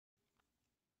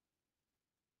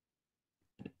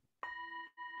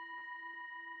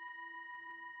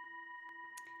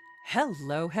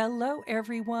Hello,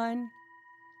 everyone.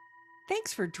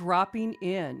 Thanks for dropping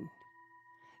in.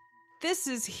 This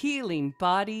is Healing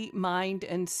Body, Mind,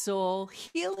 and Soul,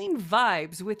 Healing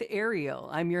Vibes with Ariel.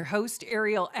 I'm your host,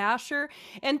 Ariel Asher,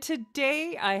 and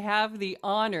today I have the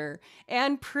honor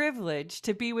and privilege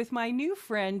to be with my new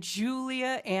friend,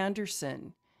 Julia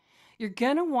Anderson. You're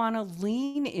going to want to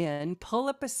lean in, pull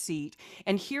up a seat,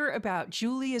 and hear about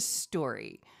Julia's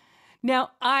story.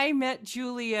 Now, I met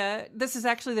Julia. This is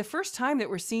actually the first time that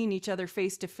we're seeing each other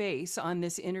face to face on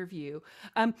this interview.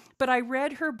 But I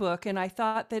read her book and I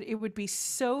thought that it would be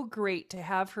so great to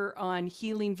have her on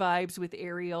Healing Vibes with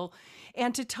Ariel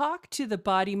and to talk to the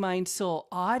Body, Mind, Soul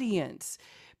audience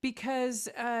because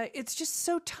it's just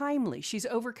so timely. She's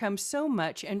overcome so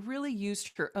much and really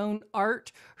used her own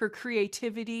art, her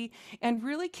creativity, and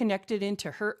really connected into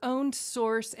her own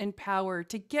source and power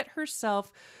to get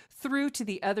herself through to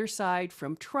the other side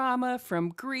from trauma, from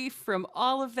grief, from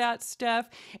all of that stuff,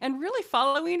 and really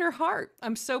following her heart.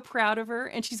 I'm so proud of her.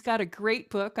 And she's got a great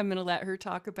book. I'm going to let her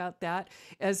talk about that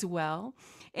as well.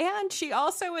 And she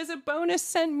also, as a bonus,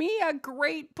 sent me a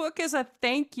great book as a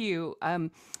thank you.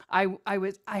 I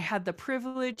had the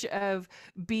privilege of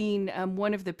being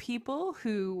one of the people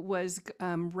who was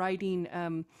writing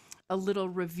a little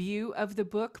review of the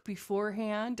book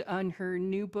beforehand on her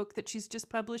new book that she's just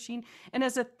publishing. And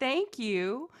as a thank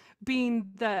you, being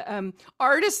the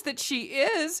artist that she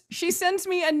is, she sends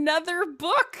me another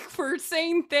book for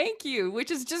saying thank you,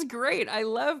 which is just great. I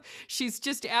love, she's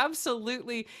just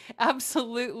absolutely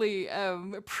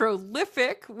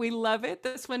prolific. We love it.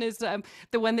 This one is the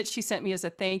one that she sent me as a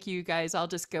thank you, guys. I'll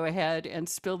just go ahead and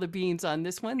spill the beans on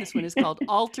this one. This one is called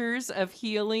Altars of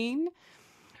Healing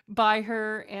by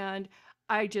her. And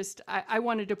I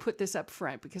wanted to put this up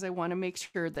front because I want to make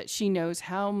sure that she knows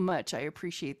how much I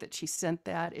appreciate that she sent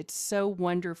that. It's so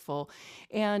wonderful.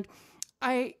 And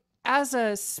as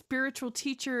a spiritual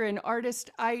teacher and artist,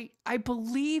 I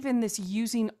believe in this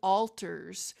using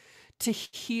altars to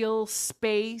heal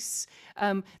space,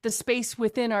 the space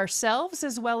within ourselves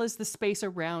as well as the space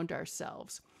around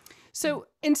ourselves. So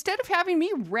instead of having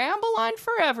me ramble on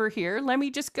forever here, let me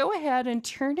just go ahead and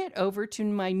turn it over to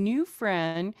my new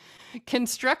friend,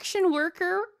 construction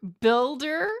worker,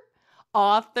 builder,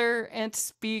 author, and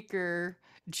speaker,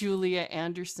 Julia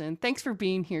Anderson. Thanks for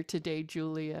being here today,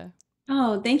 Julia.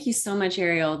 Oh, thank you so much,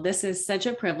 Ariel. This is such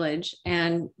a privilege.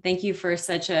 And thank you for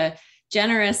such a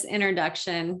generous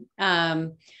introduction.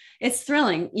 It's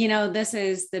thrilling. This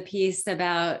is the piece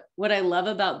about what I love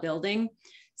about building.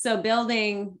 So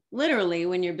building, literally,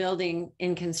 when you're building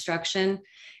in construction,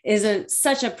 is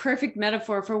such a perfect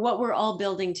metaphor for what we're all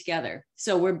building together.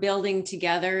 So we're building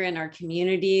together in our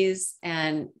communities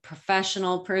and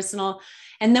professional, personal,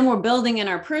 and then we're building in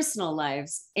our personal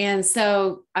lives. And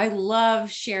so I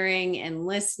love sharing and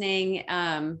listening.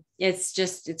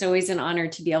 It's always an honor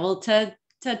to be able to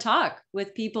talk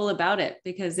with people about it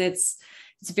because it's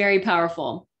very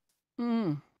powerful.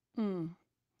 Mm, mm.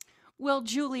 Well,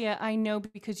 Julia, I know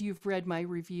because you've read my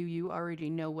review, you already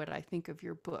know what I think of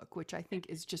your book, which I think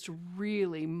is just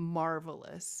really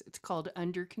marvelous. It's called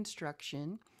Under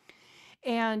Construction.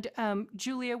 And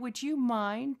Julia, would you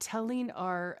mind telling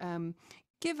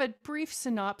give a brief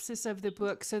synopsis of the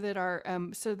book so that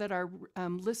our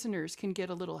listeners can get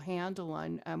a little handle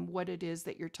on what it is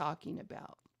that you're talking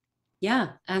about?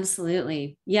 Yeah,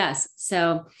 absolutely. Yes.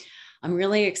 So I'm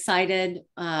really excited.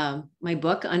 My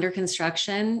book, Under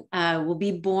Construction, will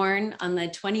be born on the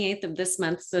 28th of this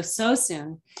month, so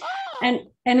soon. And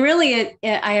really,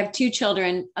 I have two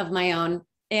children of my own,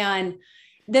 and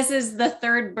this is the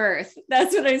third birth.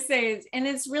 That's what I say. And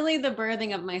it's really the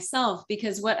birthing of myself,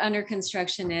 because what Under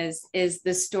Construction is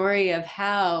the story of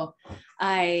how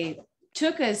I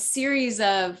took a series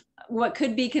of what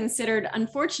could be considered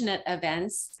unfortunate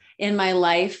events in my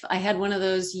life. I had one of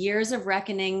those years of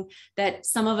reckoning that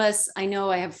some of us, I know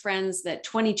I have friends that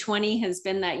 2020 has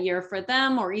been that year for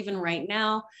them, or even right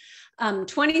now.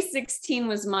 2016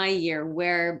 was my year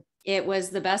where it was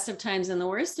the best of times and the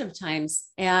worst of times.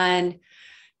 And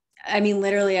I mean,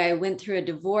 literally, I went through a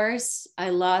divorce. I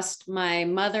lost my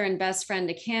mother and best friend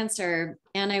to cancer.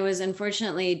 And I was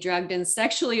unfortunately drugged and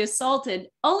sexually assaulted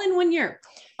all in 1 year.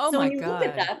 Oh So my when you look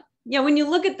at God. that, when you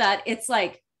look at that, it's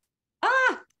like,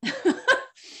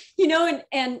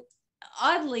 and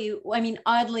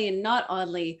oddly and not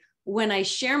oddly, when I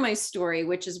share my story,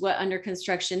 which is what Under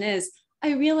Construction is,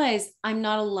 I realize I'm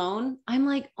not alone. I'm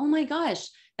like, oh my gosh,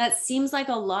 that seems like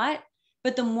a lot.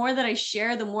 But the more that I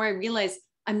share, the more I realize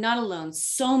I'm not alone.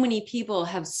 So many people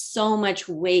have so much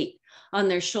weight on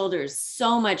their shoulders,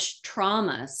 so much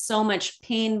trauma, so much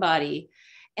pain body.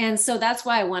 And so that's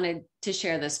why I wanted to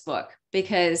share this book.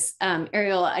 because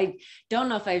Ariel, I don't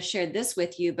know if I've shared this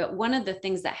with you, but one of the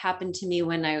things that happened to me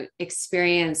when I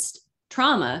experienced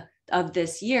trauma of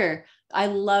this year, I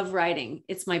love writing.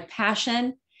 It's my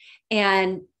passion.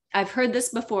 And I've heard this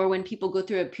before when people go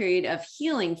through a period of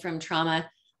healing from trauma.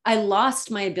 I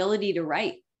lost my ability to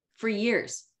write for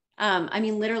years. I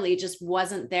mean, literally just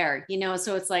wasn't there,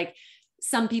 so it's like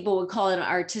some people would call it an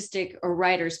artistic or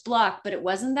writer's block, but it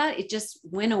wasn't that. It just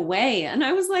went away. And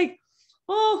I was like,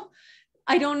 oh,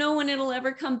 I don't know when it'll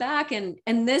ever come back.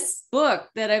 And this book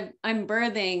that I'm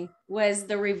birthing was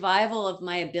the revival of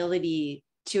my ability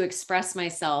to express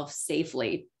myself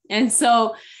safely. And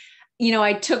so,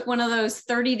 I took one of those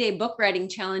 30-day book writing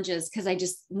challenges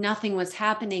because nothing was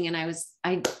happening. And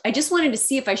I just wanted to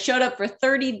see if I showed up for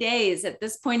 30 days at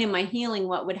this point in my healing,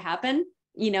 what would happen.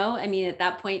 I mean, at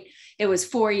that point, it was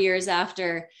 4 years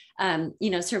after,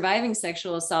 surviving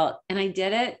sexual assault, and I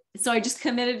did it. So I just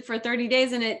committed for 30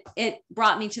 days, and it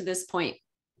brought me to this point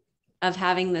of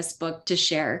having this book to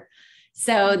share.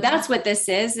 So that's what this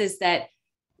is that,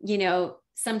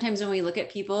 sometimes when we look at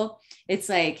people, it's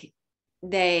like,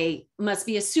 they must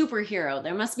be a superhero.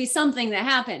 There must be something that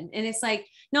happened. And it's like,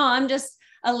 no, I'm just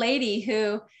a lady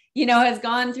who, has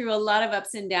gone through a lot of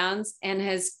ups and downs and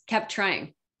has kept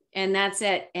trying. And that's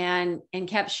it. And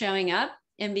kept showing up.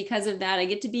 And because of that, I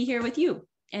get to be here with you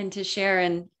and to share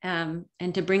and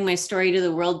to bring my story to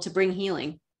the world, to bring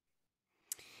healing.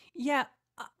 Yeah.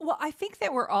 Well, I think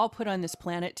that we're all put on this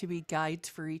planet to be guides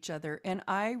for each other. And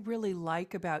I really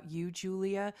like about you,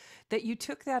 Julia, that you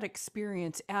took that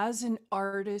experience as an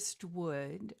artist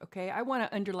would. Okay. I want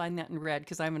to underline that in red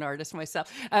because I'm an artist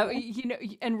myself.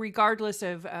 And regardless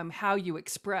of how you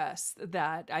express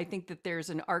that, I think that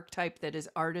there's an archetype that is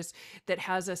artist that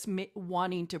has us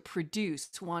wanting to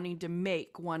produce, wanting to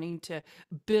make, wanting to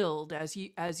build as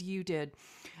you did.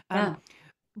 Yeah.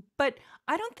 But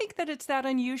I don't think that it's that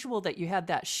unusual that you had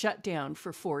that shutdown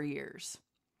for 4 years.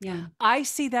 Yeah. I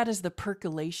see that as the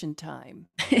percolation time.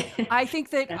 I think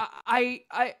that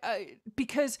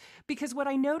because what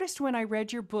I noticed when I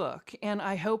read your book, and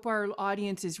I hope our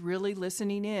audience is really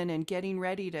listening in and getting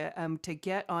ready to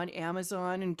get on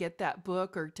Amazon and get that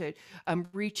book, or to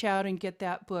reach out and get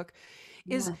that book,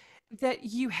 is that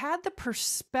you had the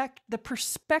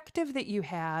perspective that you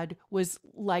had was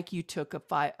like you took a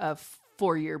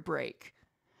 4-year break,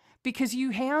 because you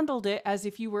handled it as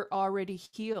if you were already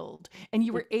healed, and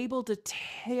you were able to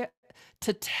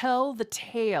tell the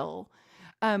tale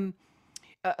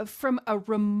from a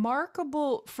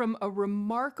remarkable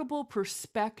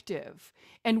perspective,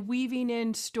 and weaving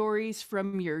in stories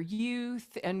from your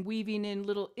youth and weaving in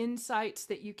little insights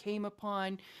that you came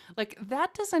upon. Like,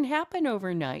 that doesn't happen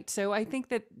overnight. So I think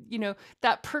that,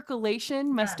 that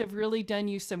percolation must have really done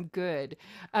you some good.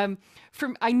 I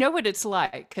know what it's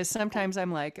like, because sometimes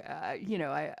I'm like,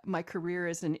 my career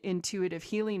as an intuitive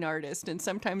healing artist, and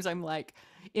sometimes I'm like,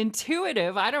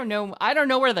 intuitive, I don't know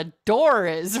where the door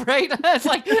is, right? It's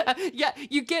like,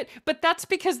 but that's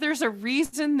because there's a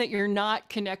reason that you're not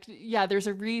connected. Yeah, there's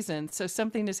a reason. So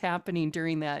something is happening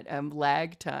during that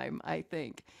lag time, I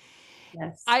think.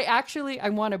 Yes. I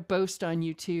want to boast on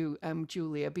you too,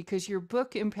 Julia, because your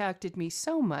book impacted me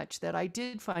so much that I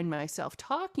did find myself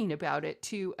talking about it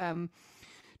to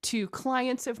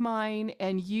clients of mine,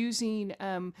 and using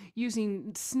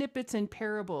snippets and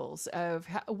parables of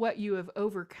what you have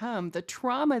overcome, the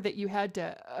trauma that you had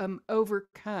to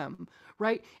overcome,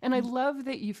 right? And I love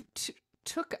that you've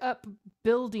took up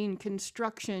building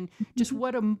construction. Just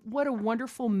what a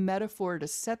wonderful metaphor to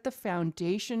set the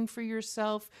foundation for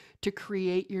yourself to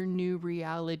create your new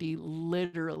reality,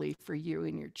 literally, for you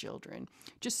and your children.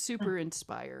 Just super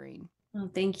inspiring. Oh,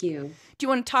 thank you. Do you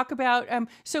want to talk about,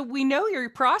 so we know your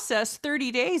process,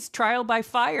 30 days, trial by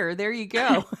fire. There you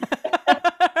go.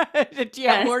 Do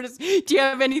you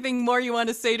have anything more you want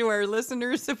to say to our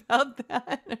listeners about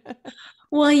that?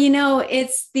 Well,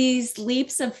 it's these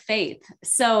leaps of faith.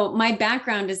 So my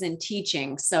background is in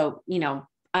teaching. So,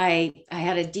 I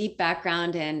had a deep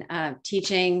background in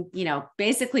teaching,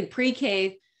 basically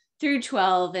pre-K through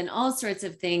 12 and all sorts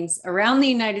of things around the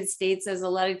United States, as a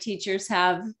lot of teachers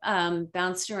have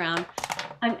bounced around.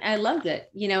 I loved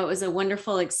it. It was a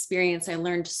wonderful experience. I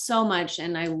learned so much,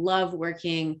 and I love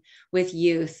working with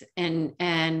youth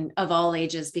and of all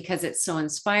ages, because it's so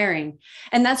inspiring.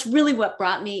 And that's really what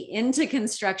brought me into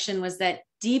construction, was that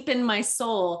deep in my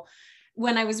soul,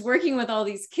 when I was working with all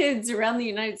these kids around the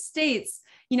United States,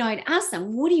 I'd ask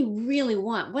them, what do you really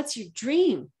want? What's your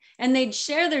dream? And they'd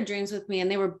share their dreams with me,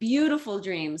 and they were beautiful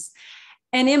dreams.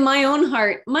 And in my own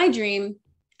heart, my dream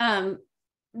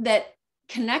that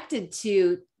connected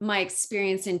to my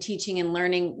experience in teaching and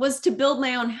learning was to build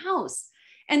my own house.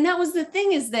 And that was the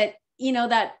thing, is that,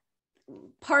 that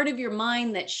part of your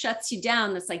mind that shuts you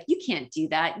down, that's like, you can't do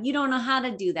that. You don't know how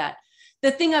to do that. The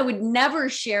thing I would never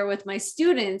share with my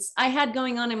students, I had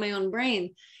going on in my own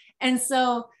brain. And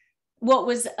so what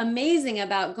was amazing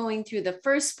about going through the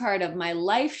first part of my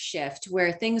life shift,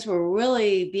 where things were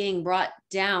really being brought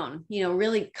down,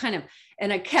 really kind of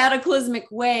in a cataclysmic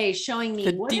way, showing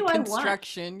me, what do I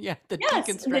want? Yeah, the Yes,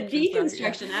 deconstruction. the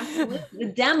deconstruction, yeah. Absolutely.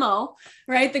 The demo,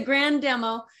 right? The grand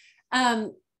demo.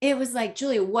 It was like,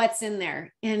 Julia, what's in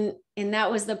there? And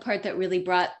that was the part that really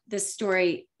brought this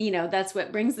story, that's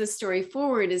what brings this story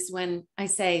forward, is when I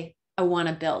say, I want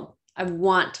to build. I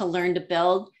want to learn to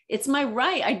build. It's my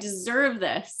right. I deserve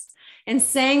this. And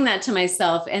saying that to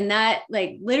myself, and that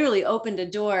like literally opened a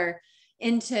door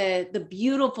into the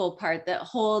beautiful part that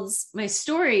holds my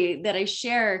story that I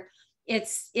share.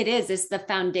 It's the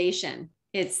foundation.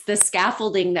 It's the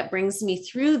scaffolding that brings me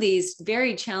through these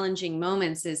very challenging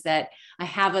moments, is that I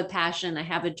have a passion, I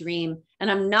have a dream, and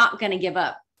I'm not going to give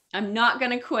up. I'm not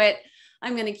going to quit.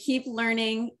 I'm going to keep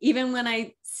learning, even when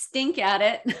I stink at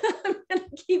it. I'm going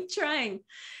to keep trying.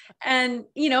 And,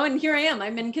 and here I am.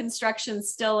 I'm in construction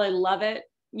still. I love it.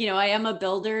 I am a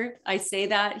builder. I say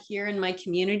that here in my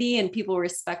community, and people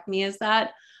respect me as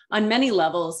that on many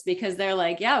levels, because they're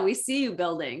like, yeah, we see you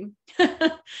building.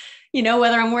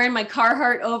 Whether I'm wearing my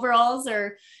Carhartt overalls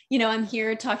or, I'm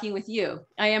here talking with you.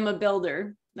 I am a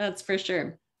builder. That's for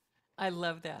sure. I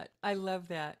love that. I love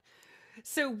that.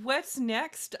 So what's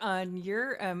next on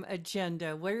your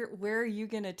agenda? Where are you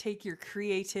going to take your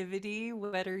creativity?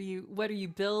 What are you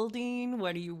building?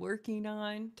 What are you working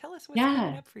on? Tell us what's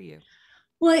coming Yeah. up for you.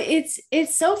 Well,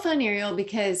 it's so fun, Ariel,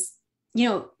 because,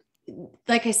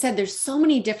 like I said, there's so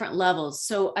many different levels.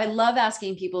 So I love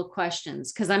asking people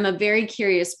questions, because I'm a very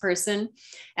curious person,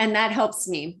 and that helps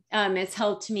me. It's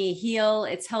helped me heal.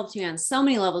 It's helped me on so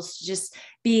many levels to just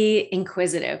be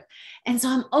inquisitive. And so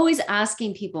I'm always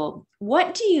asking people,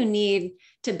 what do you need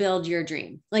to build your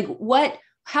dream? Like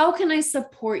how can I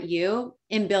support you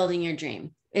in building your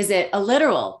dream? Is it a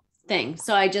literal thing?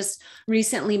 So I just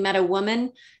recently met a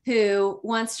woman who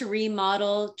wants to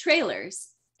remodel trailers,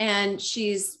 and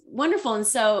she's wonderful. And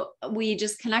so we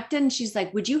just connected, and she's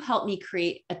like, would you help me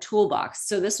create a toolbox?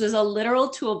 So this was a literal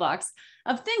toolbox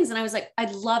of things. And I was like,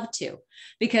 I'd love to,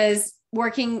 because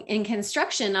working in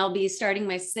construction, I'll be starting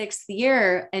my 6th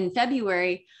year in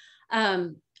February.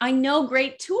 I know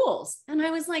great tools. And I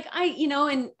was like,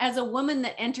 and as a woman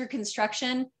that entered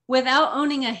construction without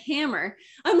owning a hammer,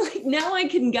 I'm like, now I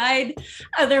can guide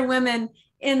other women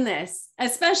in this,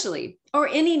 especially, or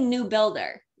any new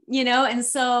builder, and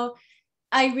so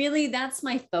that's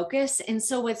my focus. And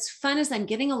so what's fun is I'm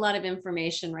getting a lot of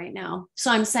information right now. So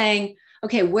I'm saying,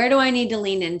 okay, where do I need to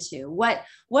lean into? What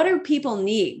do people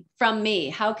need from me?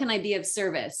 How can I be of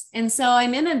service? And so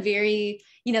I'm in a very,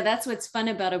 that's what's fun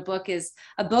about a book is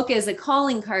a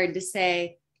calling card to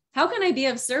say, how can I be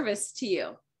of service to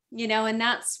you? And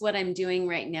that's what I'm doing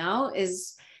right now,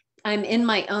 is I'm in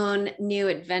my own new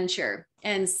adventure.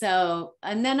 And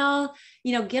then I'll,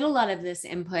 get a lot of this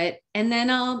input, and then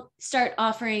I'll start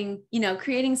offering,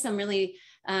 creating some really,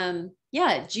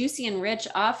 juicy and rich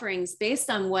offerings based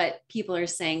on what people are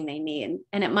saying they need.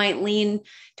 And it might lean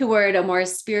toward a more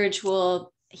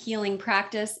spiritual healing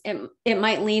practice. It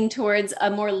might lean towards a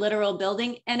more literal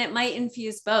building, and it might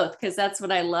infuse both, because that's what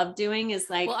I love doing, is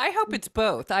like, well, I hope it's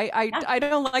both. I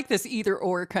don't like this either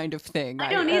or kind of thing.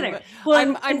 I don't either.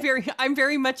 Well, I'm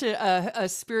very much a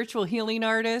spiritual healing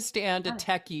artist and a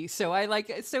techie. So I like,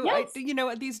 yes.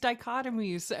 These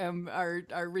dichotomies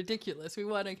are ridiculous. We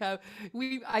want to have,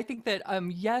 I think that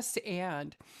yes,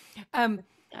 and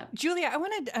Julia, I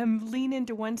want to lean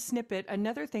into one snippet.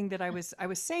 Another thing that I was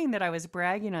saying that I was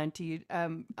bragging on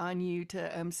you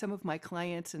to some of my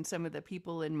clients and some of the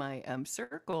people in my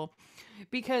circle,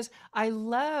 because I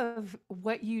love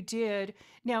what you did.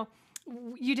 Now,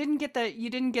 you didn't get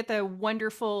the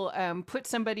wonderful put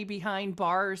somebody behind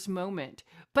bars moment,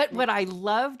 but what I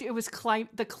loved, it was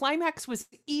the climax was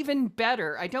even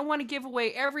better. I don't want to give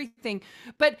away everything,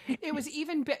 but it was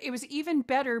even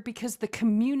better because the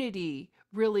community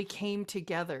really came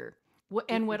together.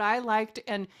 And what I liked,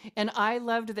 and I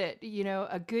loved that,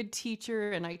 a good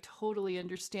teacher, and I totally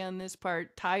understand this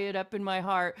part, tie it up in my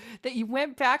heart, that you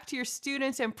went back to your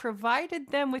students and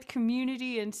provided them with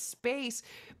community and space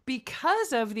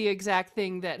because of the exact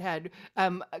thing that had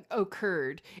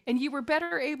occurred. And you were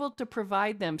better able to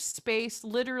provide them space,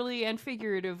 literally and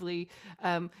figuratively.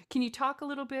 Can you talk a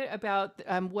little bit about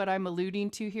what I'm alluding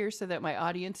to here, so that my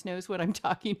audience knows what I'm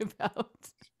talking about?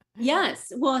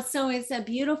 Yes. Well, so it's a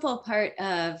beautiful part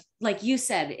of, like you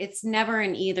said, it's never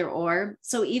an either or.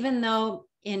 So even though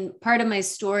in part of my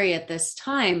story at this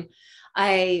time,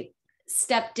 I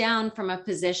stepped down from a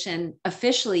position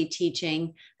officially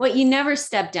teaching. What you never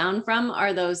step down from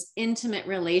are those intimate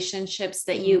relationships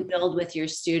that you build with your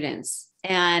students.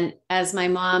 And as my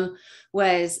mom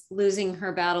was losing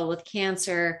her battle with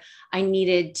cancer, I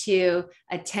wanted to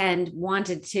attend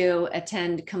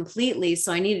completely.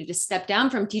 So I needed to step down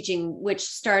from teaching, which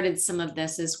started some of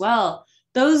this as well.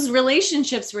 Those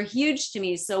relationships were huge to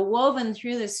me. So woven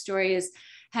through this story is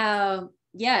how,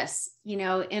 yes,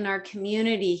 in our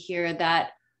community here,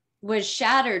 that was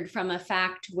shattered from a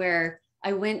fact where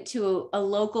I went to a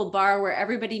local bar where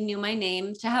everybody knew my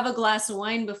name to have a glass of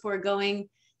wine before going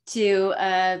to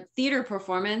a theater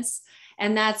performance.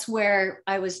 And that's where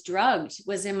I was drugged,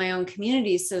 was in my own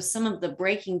community. So some of the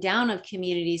breaking down of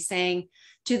community, saying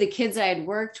to the kids I had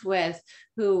worked with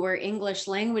who were English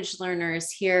language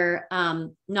learners here,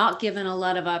 not given a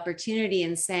lot of opportunity,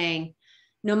 and saying,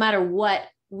 no matter what,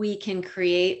 we can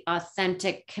create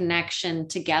authentic connection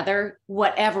together,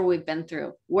 whatever we've been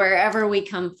through, wherever we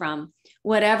come from,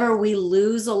 whatever we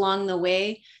lose along the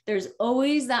way, there's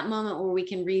always that moment where we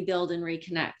can rebuild and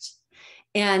reconnect.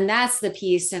 And that's the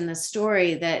piece in the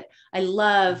story that I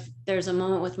love. There's a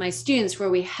moment with my students where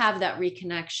we have that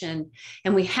reconnection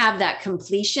and we have that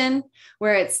completion,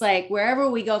 where it's like,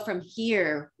 wherever we go from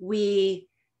here, we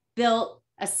built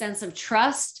a sense of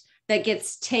trust that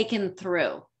gets taken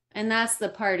through. And that's the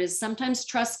part, is sometimes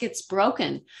trust gets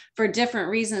broken for different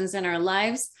reasons in our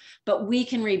lives, but we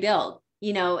can rebuild,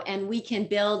 and we can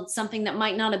build something that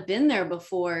might not have been there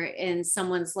before in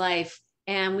someone's life.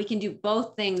 And we can do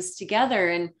both things together,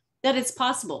 and that it's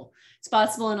possible. It's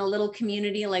possible in a little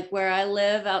community like where I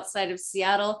live outside of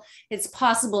Seattle. It's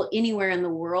possible anywhere in the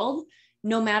world,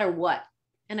 no matter what.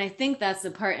 And I think that's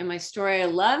the part in my story I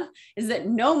love, is that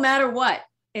no matter what,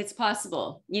 it's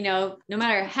possible. No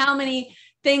matter how many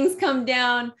things come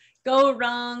down, go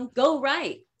wrong, go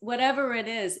right, whatever it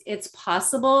is, it's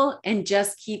possible. And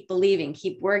just keep believing,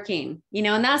 keep working,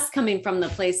 and that's coming from the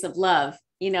place of love.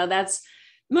 That's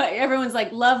everyone's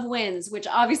like, love wins, which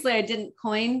obviously I didn't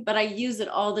coin, but I use it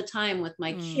all the time with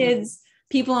my kids,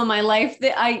 people in my life.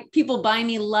 People buy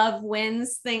me love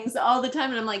wins things all the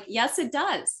time. And I'm like, yes, it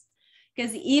does.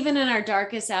 Because even in our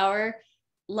darkest hour,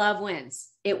 love wins.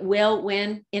 It will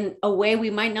win in a way we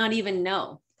might not even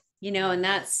know. And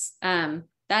that's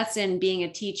in being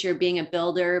a teacher, being a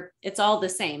builder. It's all the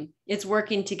same. It's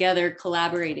working together,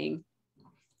 collaborating.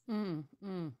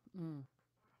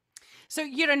 So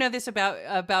you don't know this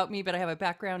about me, but I have a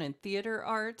background in theater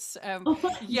arts.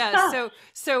 Yeah.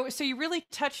 So you really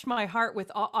touched my heart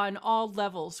on all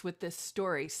levels with this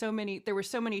story. There were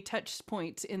so many touch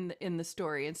points in the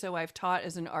story, and so I've taught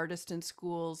as an artist in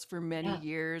schools for many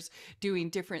years, doing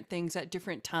different things at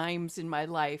different times in my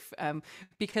life,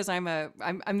 because I'm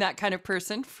that kind of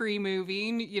person, free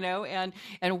moving,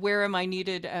 and where am I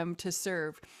needed to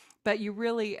serve. But you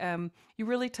really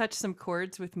touched some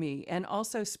chords with me, and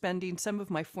also spending some of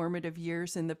my formative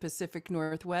years in the Pacific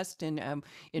Northwest, in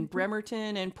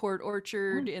Bremerton and Port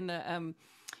Orchard, in the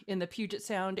Puget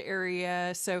Sound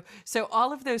area. So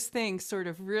all of those things sort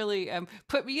of really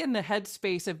put me in the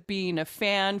headspace of being a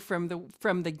fan from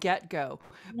the get-go.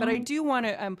 But I do want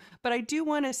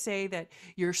to say that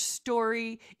your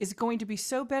story is going to be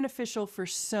so beneficial for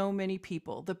so many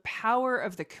people. The power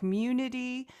of the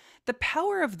community, the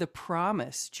power of the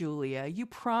promise, Julia. You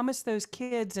promised those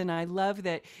kids, and I love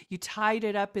that you tied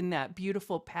it up in that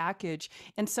beautiful package.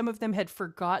 And some of them had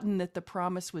forgotten that the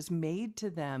promise was made to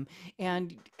them.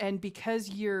 And because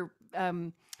you're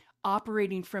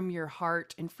operating from your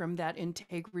heart and from that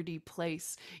integrity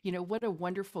place, what a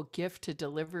wonderful gift to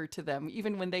deliver to them,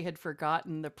 even when they had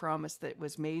forgotten the promise that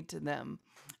was made to them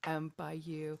by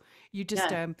you. You're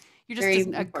just a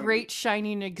great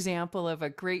shining example of a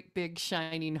great big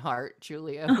shining heart,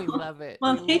 Julia. We love it.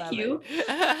 Well, we thank love you.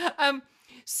 it.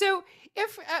 So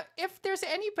if there's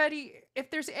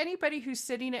anybody who's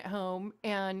sitting at home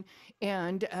and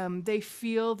they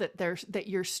feel that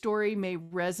your story may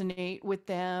resonate with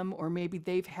them, or maybe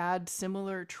they've had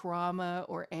similar trauma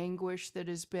or anguish that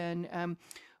has been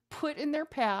put in their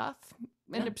path,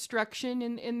 an obstruction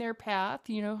in their path,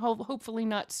 hopefully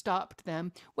not stopped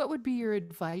them, what would be your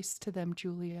advice to them,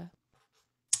 Julia?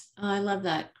 Oh, I love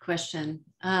that question.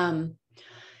 One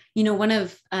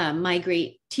of my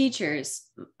great teachers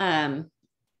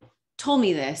told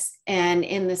me this, and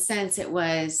in the sense it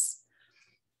was,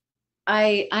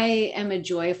 I am a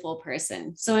joyful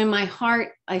person. So in my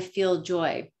heart, I feel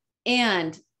joy.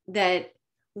 And that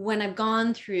when I've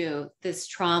gone through this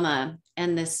trauma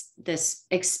and this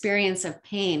experience of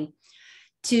pain,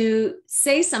 to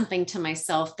say something to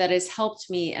myself that has helped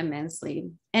me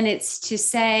immensely. And it's to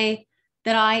say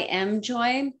that I am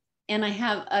joy and I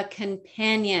have a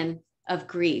companion of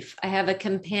grief. I have a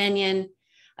companion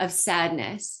of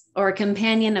sadness or a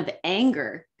companion of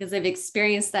anger, because I've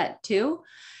experienced that too.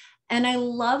 And I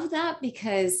love that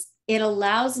because it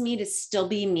allows me to still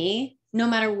be me no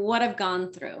matter what I've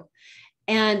gone through.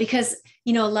 And because,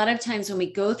 a lot of times when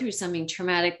we go through something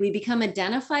traumatic, we become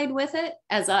identified with it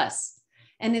as us.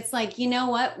 And it's like,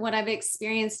 what I've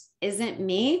experienced isn't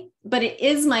me, but it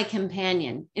is my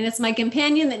companion. And it's my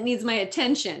companion that needs my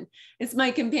attention. It's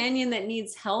my companion that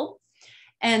needs help.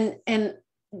 And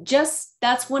just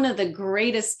that's one of the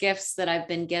greatest gifts that I've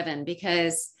been given,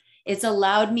 because it's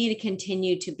allowed me to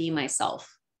continue to be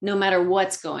myself no matter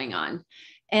what's going on.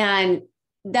 And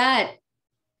that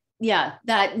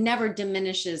never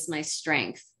diminishes my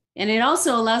strength. And it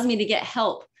also allows me to get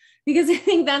help, because I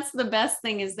think that's the best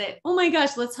thing, is that, oh my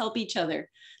gosh, let's help each other.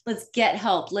 Let's get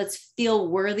help. Let's feel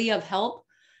worthy of help.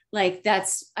 Like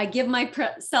I give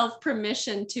myself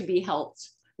permission to be helped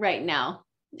right now.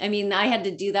 I mean, I had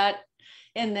to do that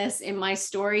in my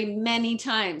story many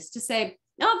times, to say,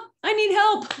 oh, I need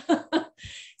help.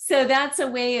 So that's a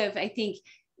way of, I think,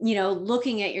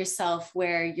 looking at yourself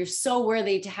where you're so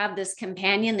worthy to have this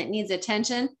companion that needs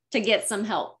attention, to get some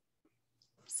help.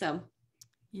 So.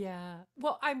 Yeah.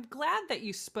 Well, I'm glad that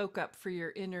you spoke up for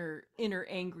your inner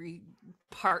angry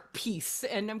piece,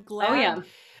 and I'm Oh yeah. glad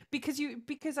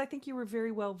because I think you were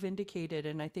very well vindicated,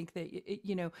 and I think that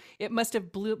it must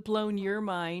have blown your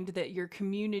mind that your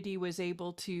community was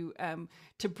able to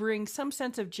bring some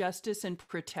sense of justice and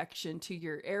protection to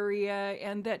your area,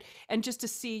 and just to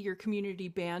see your community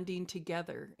banding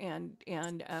together and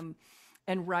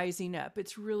rising up.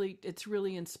 It's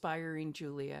really inspiring,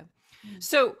 Julia.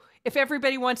 So, if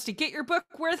everybody wants to get your book,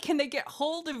 where can they get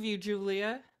hold of you,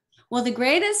 Julia? Well, the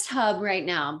greatest hub right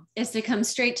now is to come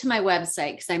straight to my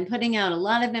website, because I'm putting out a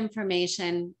lot of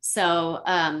information. So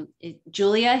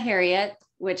Julia Harriet,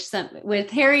 with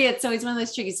Harriet, it's always one of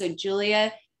those tricky. So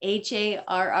Julia,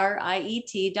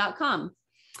 HARRIET.com.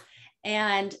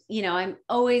 And, I'm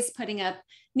always putting up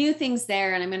new things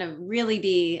there, and I'm going to really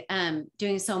be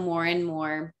doing so more and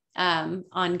more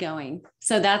ongoing.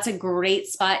 So that's a great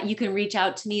spot. You can reach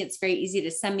out to me. It's very easy to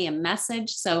send me a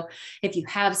message. So if you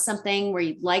have something where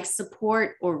you'd like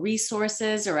support or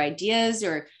resources or ideas,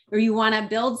 or you want to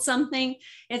build something,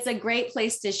 it's a great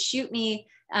place to shoot me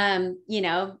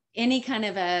any kind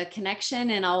of a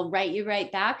connection, and I'll write you right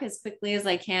back as quickly as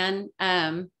I can.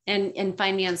 And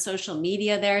find me on social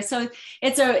media there. So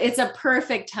it's a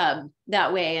perfect hub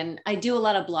that way. And I do a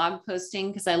lot of blog posting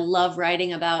because I love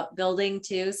writing about building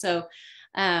too. So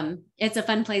it's a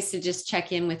fun place to just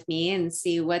check in with me and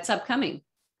see what's upcoming.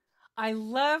 I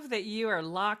love that you are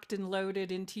locked and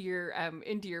loaded into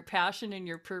your passion and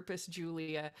your purpose,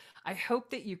 Julia. I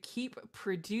hope that you keep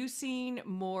producing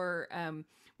more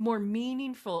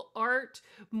meaningful art,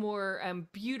 more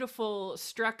beautiful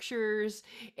structures,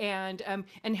 and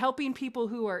helping people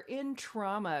who are in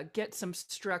trauma get some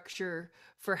structure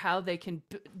for how they can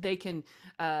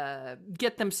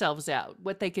get themselves out,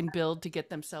 what they can build to get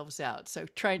themselves out. So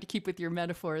trying to keep with your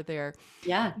metaphor there.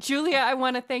 Yeah. Julia, I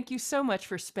want to thank you so much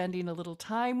for spending a little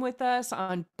time with us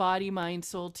on Body, Mind,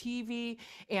 Soul TV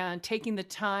and taking the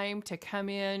time to come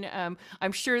in.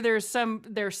 I'm sure there's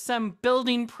some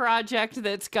building project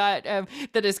that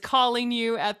is calling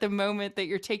you at the moment that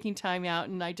you're taking time out,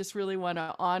 and I just really want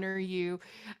to honor you.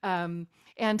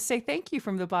 And say thank you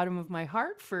from the bottom of my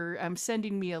heart for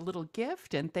sending me a little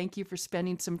gift, and thank you for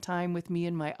spending some time with me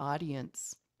and my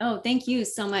audience. Oh, thank you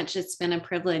so much. It's been a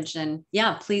privilege. And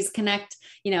yeah, please connect,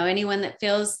 anyone that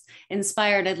feels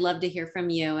inspired. I'd love to hear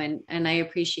from you. And I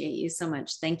appreciate you so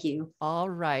much. Thank you. All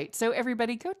right. So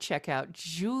everybody go check out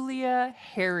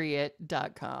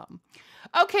juliaharriet.com.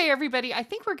 Okay, everybody, I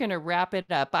think we're going to wrap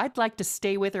it up. I'd like to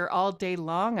stay with her all day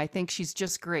long. I think she's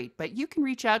just great. But you can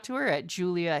reach out to her at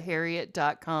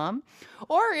juliaharriet.com.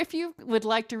 Or if you would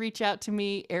like to reach out to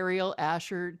me,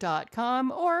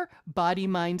 arielasher.com or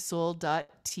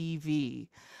bodymindsoul.tv.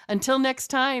 Until next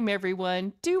time,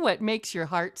 everyone, do what makes your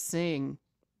heart sing.